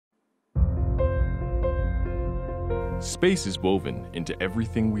Space is woven into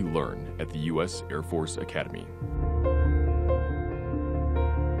everything we learn at the U.S. Air Force Academy.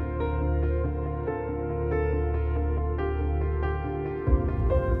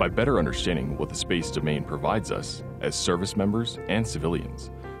 By better understanding what the space domain provides us as service members and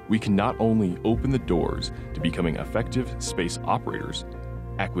civilians, we can not only open the doors to becoming effective space operators,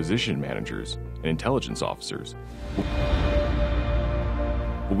 acquisition managers, and intelligence officers,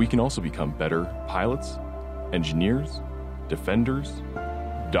 but we can also become better pilots, engineers, defenders,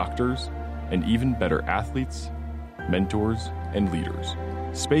 doctors, and even better athletes, mentors, and leaders.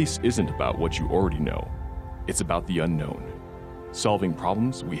 Space isn't about what you already know. It's about the unknown, solving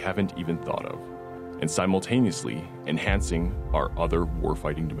problems we haven't even thought of, and simultaneously enhancing our other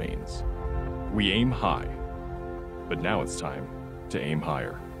warfighting domains. We aim high, but now it's time to aim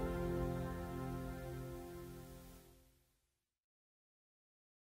higher.